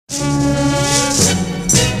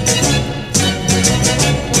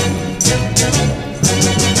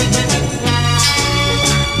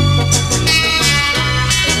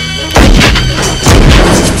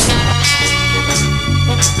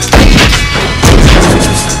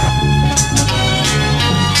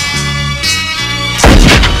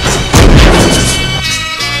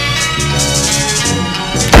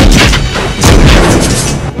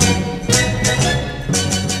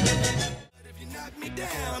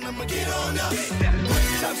down, I'ma get on up.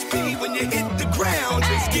 Top speed when you hit the ground,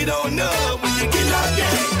 just get on up when you get knocked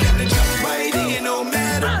down. Gotta jump right in, no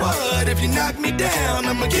matter what. If you knock me down,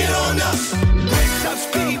 I'ma get on up. Top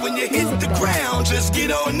speed when you hit the ground, just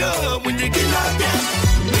get on up when you get knocked down.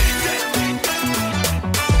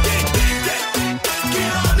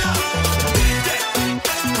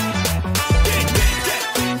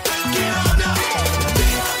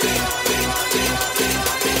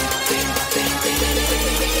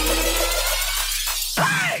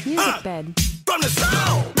 Music bed. From the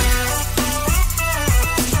sound.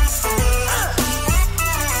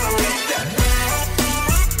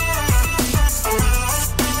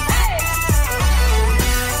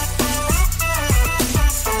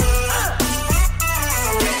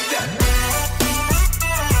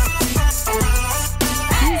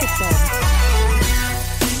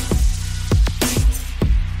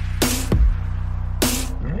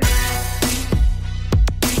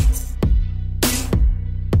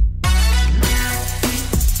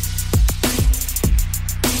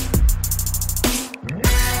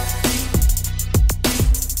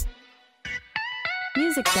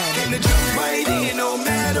 Music bed. Gonna jump right in, no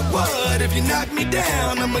matter what. If you knock me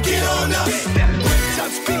down, I'ma get on up.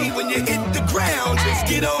 Top speed when you hit the ground, just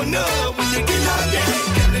get on up when you get knocked down.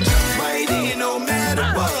 Gonna jump right in, no matter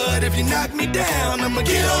what. If you knock me down, I'ma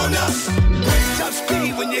get on up. Top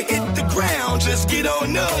speed when you hit the ground, just get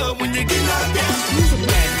on up when you get knocked down. Music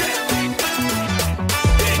bed.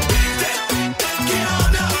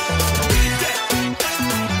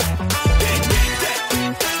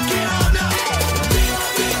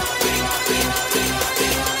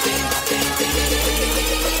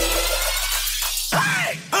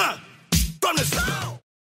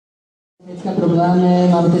 Problémy,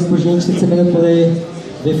 máme tady zpoždění 40 minut kvůli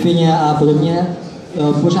Wi-Fi a podobně.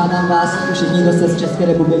 Požádám vás, všichni, kdo jste z České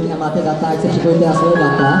republiky a máte data, ať se připojíte na svoje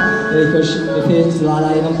data, jelikož Wi-Fi zvládá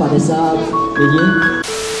jenom 50 lidí.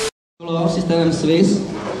 Kolo systémem Swiss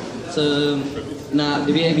na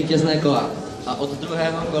 2 vítězné kola. A od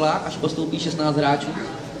druhého kola, až postoupí 16 hráčů,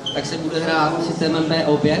 tak se bude hrát systémem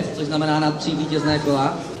BO5, což znamená na 3 vítězné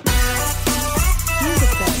kola.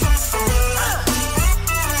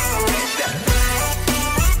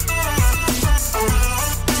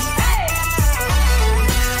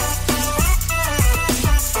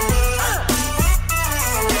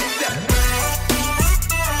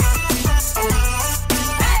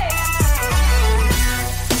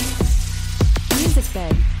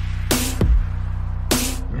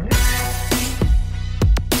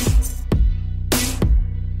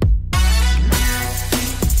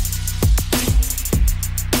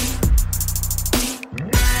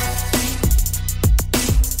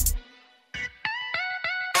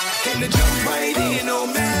 Gonna jump right in, no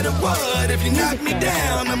matter what. If you knock me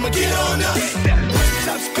down, I'ma get on up.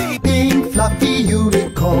 Top speed. Pink fluffy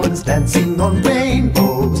unicorns dancing on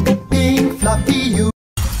rainbows. Pink fluffy unicorns.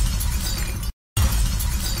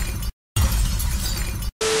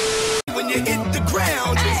 When you hit the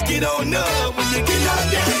ground, just get on up. When you get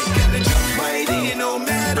knocked down, gonna jump right in, no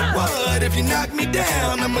matter what. If you knock me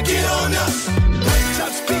down, I'ma get on up.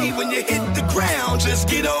 Top speed when you hit the ground, just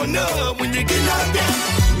get on up. When you get knocked down.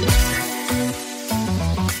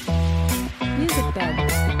 Music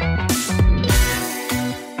bed.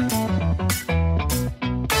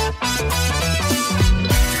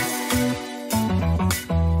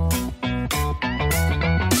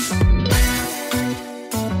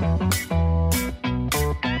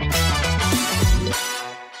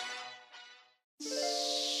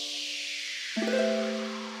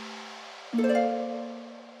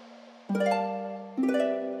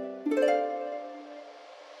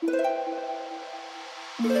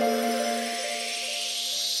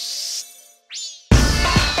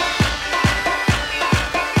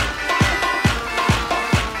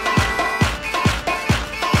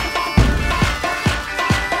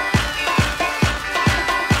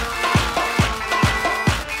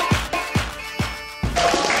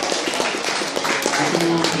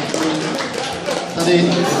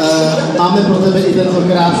 Tady máme pro tebe i tento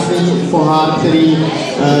krásný pohár, který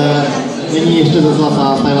není ještě ze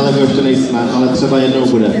zlata, tak daleko ještě nejsme, ale třeba jednou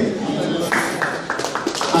bude.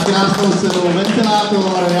 A krásnou cenou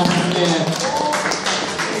ventilátor, jasně.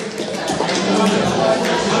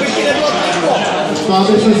 To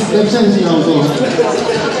aby se nepřehříval to.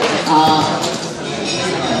 A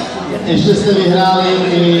ještě jste vyhráli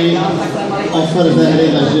i offer ze hry,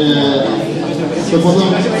 takže to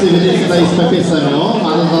potom si vyřešíte tady s Pepisem, jo?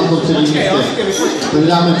 Máte tam to přední místě. Tady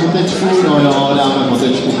dáme fotečku, no jo, dáme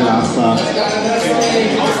fotečku, krása.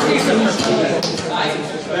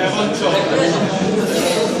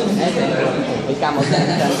 kámo, ten.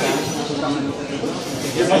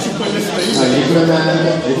 Tak,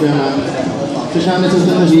 děkujeme. Chceš nám něco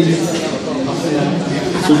zde říct?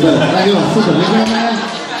 Super, tak jo, super, děkujeme.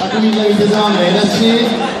 Takovýhle vítěze vám nejlepší.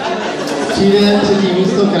 Přijde třetí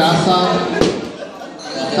místo, krása.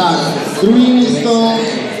 Tak, druhý místo.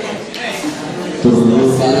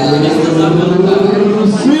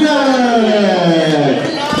 Svinek!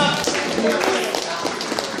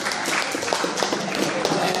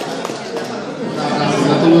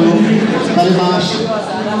 Gratuluju.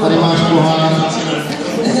 Tady máš pohár.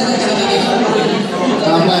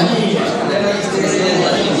 Tamhle.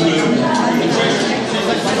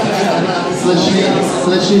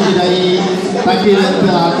 Slečny ti dají taky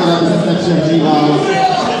ventilátor, aby se nepřehříval.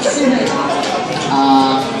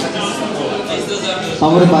 A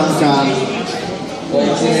powerbanka.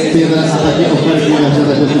 Ty a taky oferty,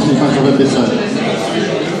 takže si si pak odepísat.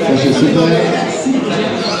 Takže super.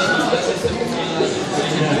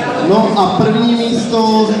 No a první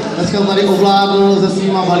místo dneska tady ovládl se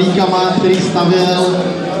svýma balíkama, který stavěl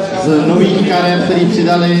z nových karet, který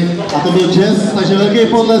přidali, a to byl Jazz, takže velký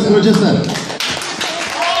potlesk pro Jazze.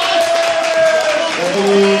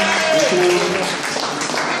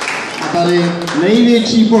 A tady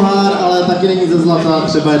největší pohár, ale taky není ze zlata,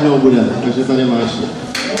 třeba jednou bude, takže tady máš.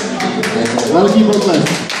 Velký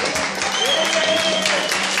potlesk.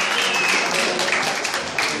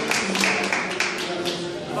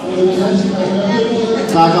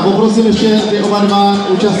 Tak a poprosím ještě ty oba dva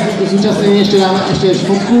zúčastnění, ještě dáme ještě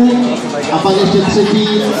fotku a pak ještě třetí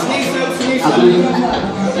a druhý.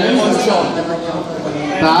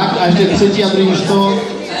 Tak a ještě třetí a druhý místo.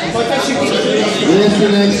 Kde je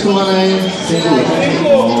synek schovaný?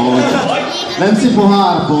 Pojď. Vem si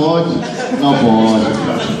pohár, pojď. No pojď.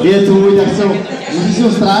 Je tvůj, tak se musíš si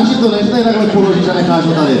ho strážit, to než tady takhle položíš a necháš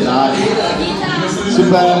ho tady. Tak.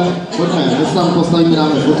 Super, pojďme, Veslan poslavíme,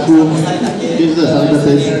 dáme fotku. Když zde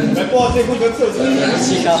sanitatis.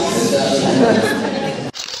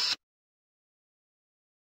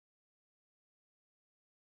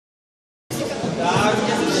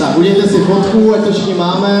 Tak, udělejte si fotku, ať to všichni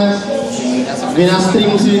máme. Vy na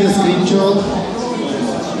stream musíte jít screenshot.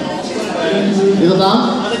 Je to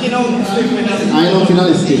tam? A jenom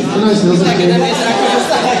finalisti. Finalisti zase.